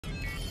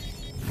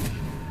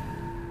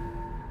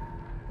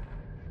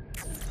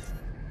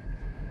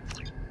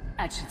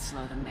That should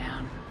slow them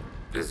down.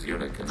 This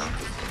unit cannot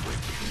distinguish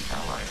between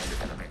ally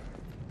and enemy.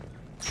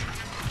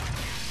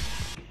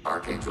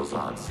 Archangel's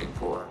odds seem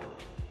poor.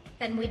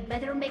 Then we'd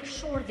better make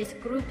sure this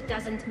group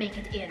doesn't make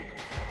it in.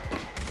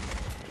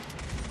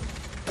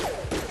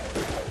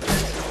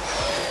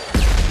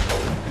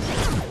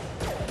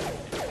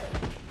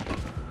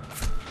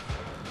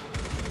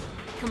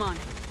 Come on,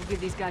 we'll give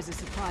these guys a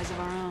surprise of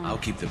our own. I'll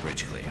keep the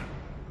bridge clear.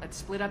 Let's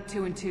split up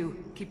 2 and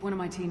 2. Keep one of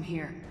my team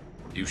here.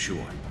 You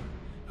sure?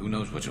 Who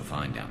knows what you'll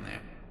find down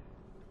there?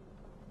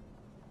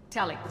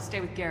 Tali, stay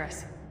with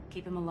Garrus.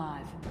 Keep him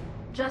alive.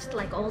 Just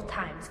like old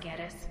times,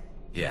 Garrus.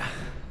 Yeah.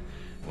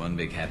 One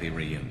big happy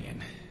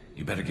reunion.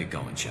 You better get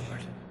going, Shepard.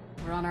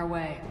 We're on our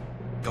way.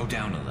 Go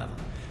down a level.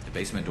 The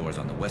basement door's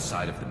on the west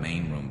side of the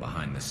main room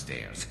behind the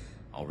stairs.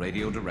 I'll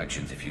radio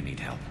directions if you need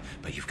help,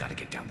 but you've got to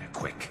get down there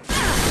quick.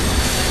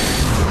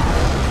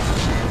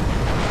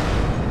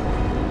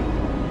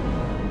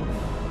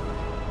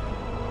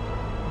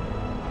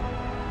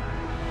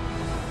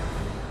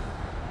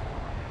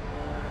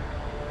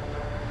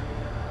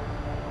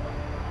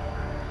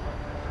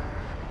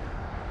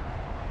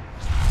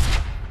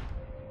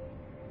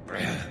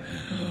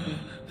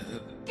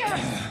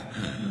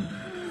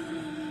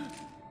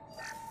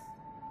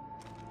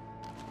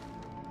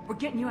 We're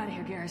getting you out of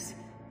here, Garrus.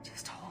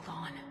 Just hold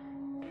on.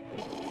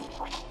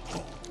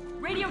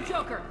 Radio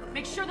Joker,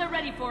 make sure they're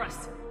ready for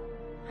us.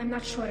 I'm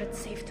not sure it's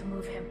safe to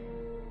move him.